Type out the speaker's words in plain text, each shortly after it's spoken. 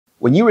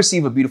When you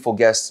receive a beautiful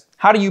guest,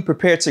 how do you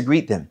prepare to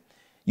greet them?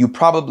 You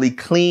probably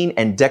clean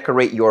and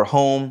decorate your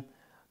home,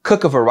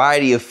 cook a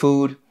variety of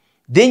food.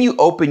 Then you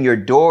open your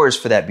doors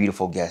for that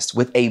beautiful guest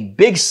with a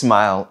big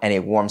smile and a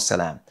warm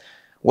salam.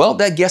 Well,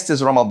 that guest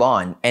is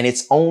Ramadan, and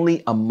it's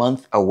only a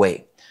month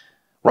away.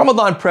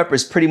 Ramadan prep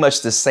is pretty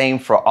much the same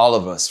for all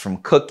of us, from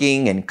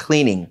cooking and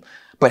cleaning.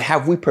 But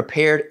have we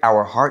prepared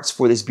our hearts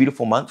for this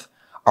beautiful month?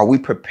 Are we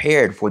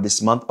prepared for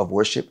this month of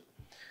worship?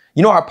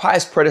 You know, our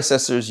pious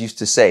predecessors used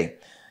to say,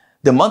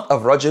 the month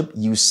of Rajab,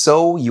 you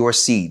sow your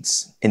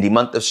seeds. In the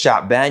month of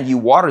Sha'ban, you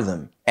water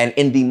them. And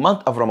in the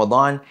month of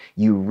Ramadan,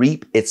 you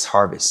reap its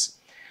harvest.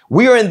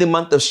 We are in the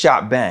month of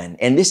Sha'ban,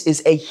 and this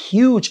is a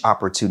huge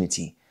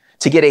opportunity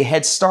to get a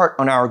head start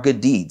on our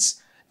good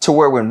deeds, to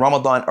where when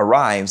Ramadan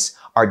arrives,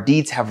 our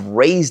deeds have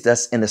raised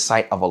us in the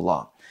sight of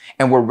Allah,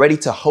 and we're ready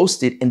to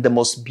host it in the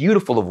most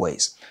beautiful of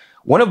ways.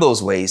 One of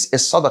those ways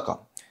is Sadaqah,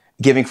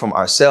 giving from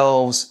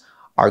ourselves,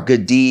 our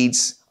good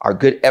deeds, our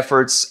good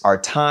efforts, our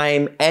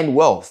time and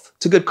wealth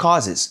to good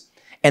causes.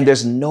 And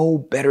there's no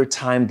better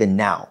time than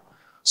now.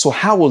 So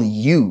how will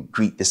you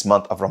greet this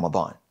month of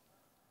Ramadan?